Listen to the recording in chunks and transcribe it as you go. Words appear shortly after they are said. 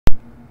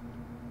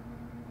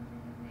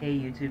Hey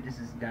YouTube, this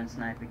is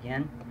Gunsnipe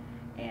again,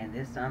 and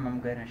this time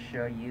I'm going to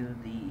show you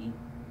the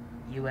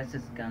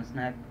U.S.S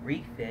Gunsnipe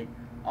refit,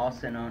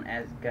 also known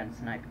as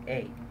Gunsnipe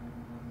A.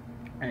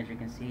 And as you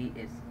can see,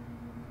 it's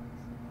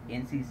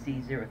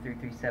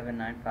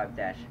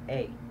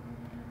N.C.C-033795-A.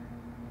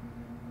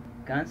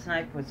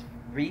 Gunsnipe was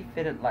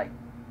refitted like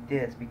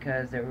this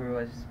because there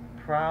was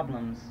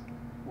problems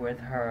with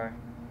her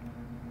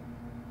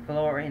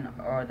flooring,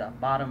 or the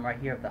bottom right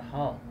here of the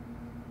hull.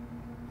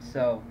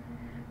 So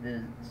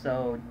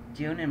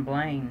June and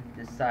Blaine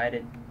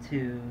decided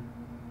to,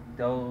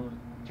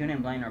 June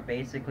and Blaine are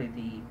basically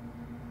the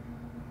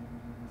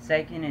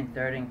second and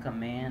third in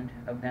command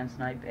of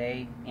Gunsnipe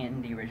A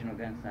in the original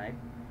Gunsnipe,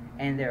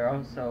 and they're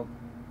also,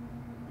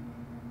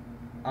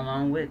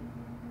 along with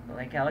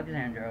like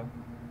Alexandro,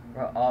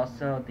 were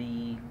also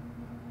the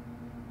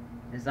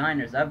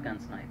designers of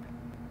Gunsnipe.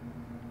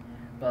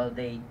 Well,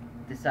 they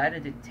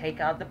decided to take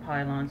out the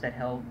pylons that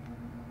held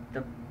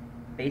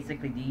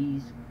basically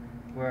these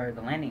were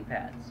the landing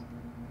pads.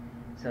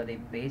 So they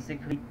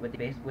basically, what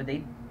they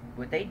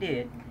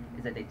did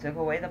is that they took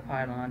away the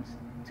pylons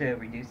to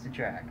reduce the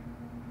drag,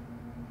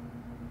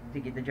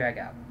 to get the drag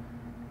out,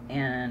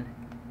 and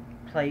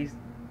placed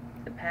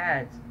the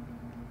pads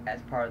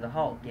as part of the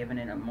hull, giving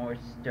it a more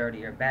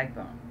sturdier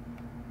backbone.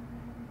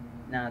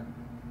 Now,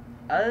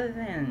 other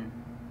than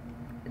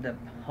the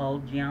hull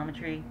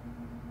geometry,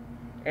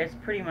 it's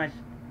pretty much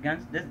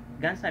this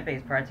Gunsnipe A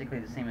is practically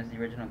the same as the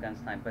original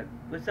Gunsnipe, but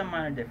with some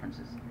minor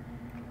differences.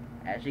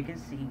 As you can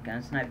see,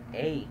 Gunsnipe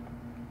A,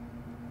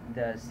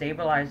 the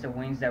stabilizer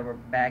wings that were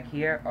back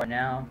here are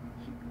now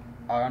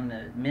on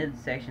the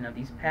midsection of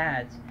these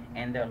pads,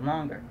 and they're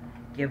longer,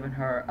 giving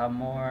her a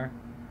more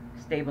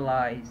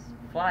stabilized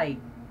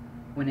flight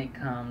when it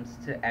comes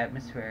to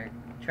atmospheric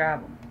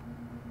travel.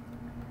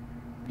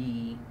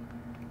 The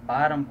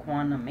bottom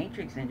quantum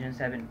matrix engines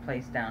have been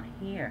placed down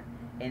here,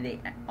 and they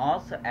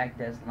also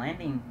act as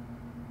landing.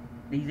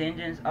 These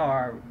engines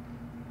were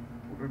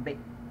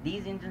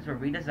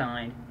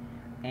redesigned,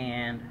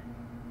 and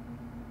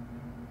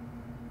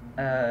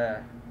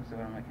what's the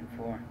word I'm looking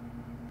for?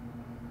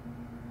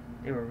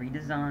 They were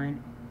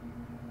redesigned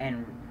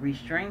and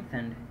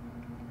re-strengthened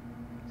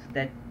so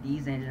that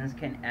these engines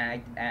can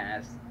act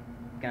as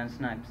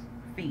Gunsnipe's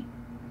feet.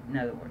 In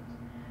other words,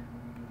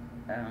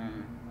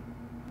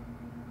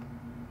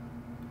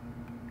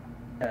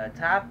 the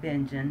top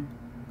engine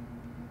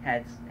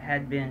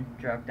had been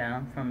dropped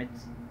down from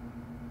its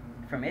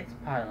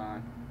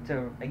pylon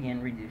to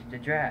again reduce the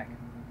drag.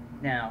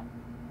 Now,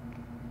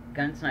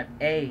 Gunsnipe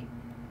A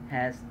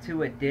has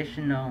two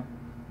additional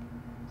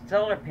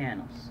solar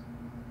panels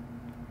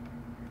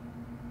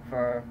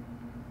for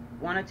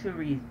one of two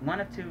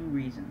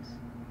reasons.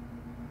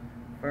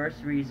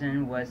 First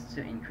reason was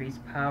to increase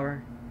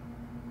power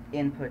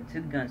input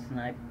to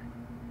Gunsnipe,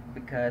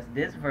 because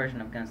this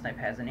version of Gunsnipe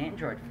has an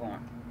Android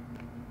form,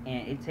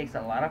 and it takes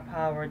a lot of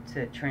power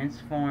to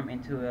transform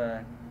into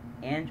a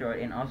android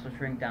and also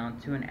shrink down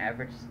to an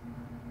average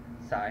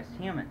sized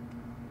human.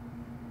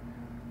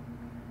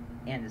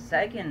 And the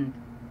second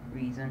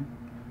reason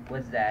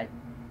was that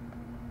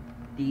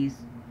the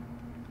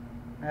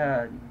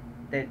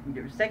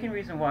second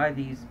reason why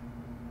these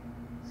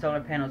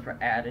solar panels were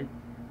added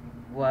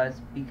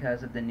was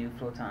because of the new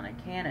Flotonic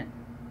cannon.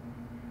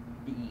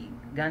 The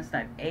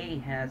Gunsnipe A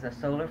has a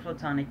solar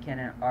Flotonic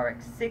cannon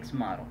RX-6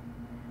 model.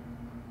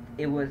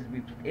 It was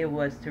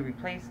to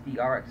replace the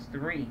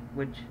RX-3,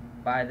 which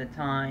by the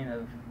time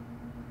of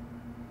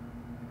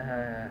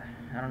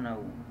I don't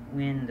know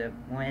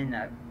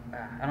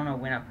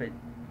when I put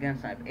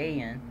Gunsnipe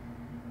A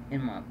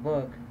in my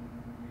book,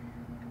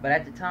 but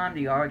at the time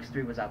the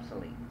RX-3 was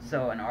obsolete,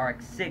 so an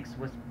RX-6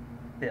 was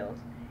built.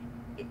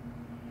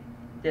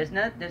 There's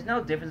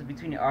no difference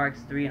between the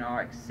RX-3 and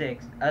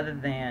RX-6 other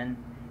than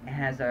it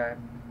has a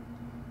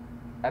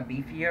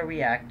beefier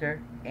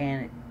reactor,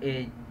 and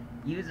it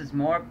uses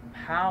more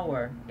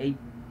power.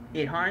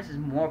 It harnesses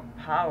more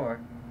power,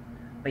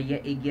 but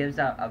yet it gives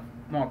out a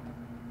more,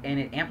 and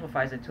it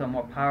amplifies it to a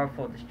more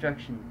powerful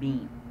destruction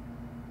beam.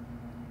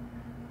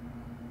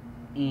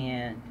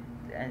 And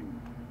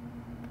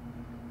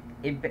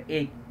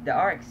the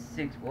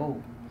RX-6,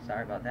 whoa,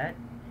 sorry about that.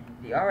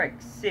 The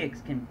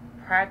RX-6 can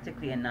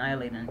practically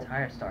annihilate an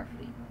entire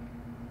Starfleet.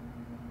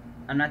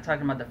 I'm not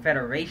talking about the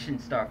Federation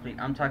Starfleet,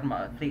 I'm talking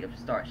about a fleet of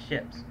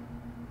starships.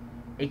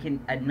 It can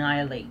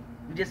annihilate,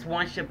 just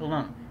one ship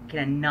alone can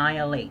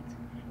annihilate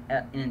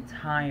an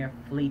entire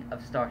fleet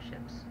of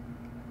starships.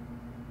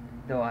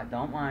 Though I'm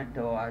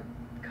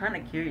kind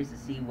of curious to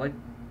see what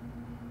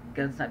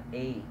Gunsnipe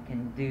A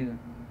can do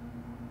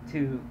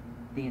to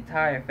the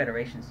entire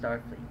Federation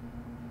Starfleet.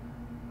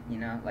 You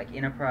know, like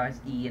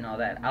Enterprise, E, and all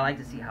that. I like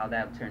to see how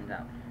that turns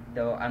out.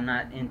 Though I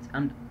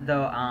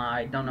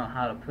don't know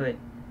how to put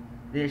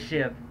this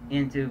ship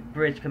into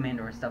Bridge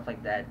Commander or stuff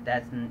like that.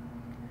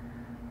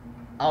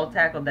 I'll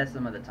tackle that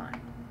some other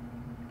time.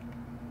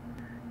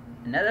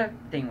 Another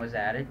thing was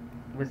added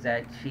was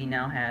that she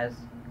now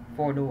has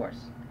 4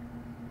 doors.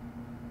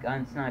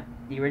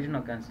 The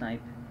original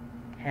Gunsnipe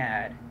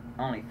had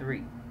only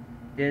 3.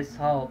 this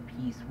hull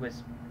piece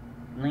was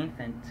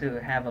lengthened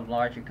to have a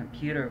larger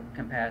computer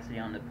capacity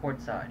on the port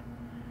side,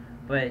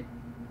 but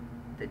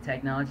the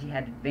technology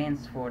had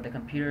advanced for the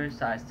computer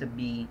size to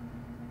be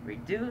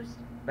reduced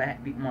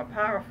but be more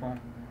powerful,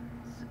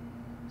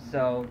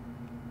 so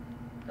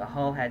the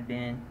hull had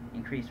been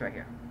increased right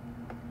here.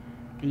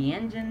 The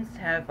engines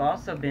have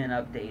also been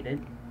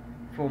updated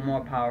for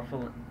more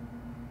powerful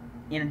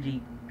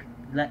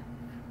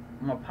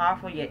more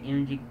powerful yet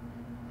energy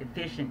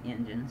efficient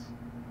engines.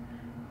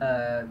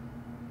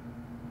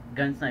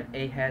 Gunsnipe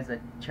A has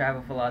a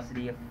travel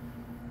velocity of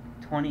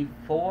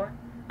 24.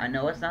 I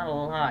know it's not a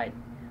little high,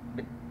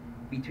 but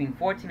between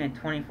 14 and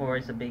 24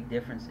 is a big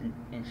difference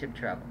in ship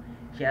travel.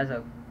 She has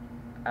a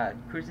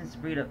cruising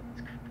speed of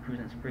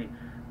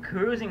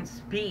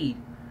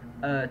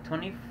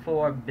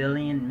 24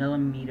 billion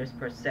millimeters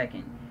per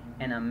second,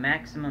 and a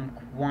maximum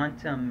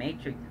quantum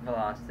matrix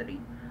velocity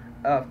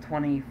of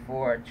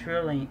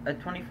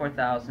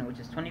 24,000, which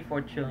is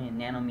 24 trillion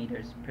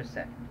nanometers per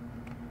second.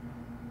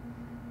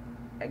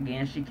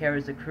 Again, she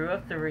carries a crew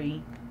of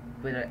 3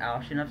 with an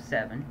option of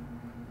 7.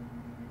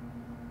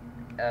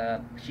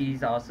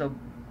 She's also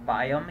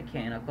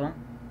biomechanical.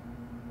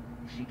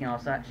 She can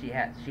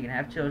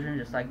have children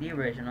just like the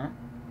original,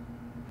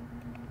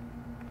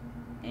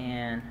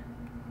 and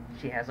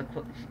she has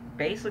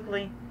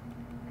basically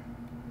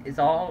it's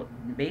all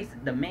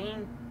the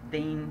main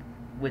thing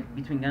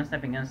between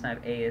Gunsnipe and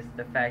Gunsnipe A is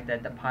the fact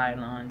that the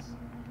pylons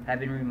have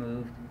been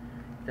removed,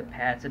 the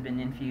pads have been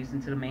infused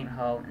into the main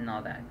hull, and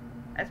all that.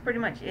 That's pretty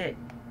much it.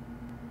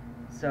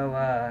 So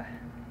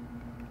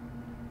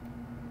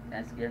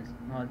that's good.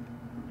 Well,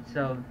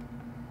 so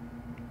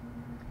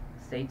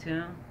stay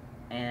tuned,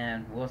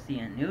 and we'll see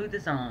a new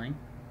design.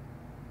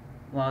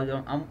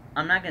 Well,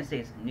 I'm not gonna say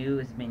it's new.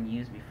 It's been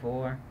used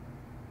before.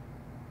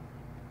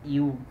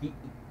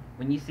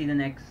 When you see the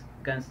next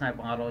Gunsnipe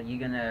model, you're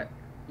gonna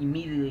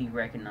immediately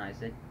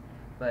recognize it.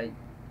 But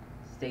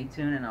stay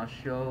tuned, and I'll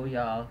show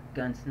y'all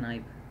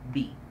Gunsnipe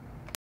B.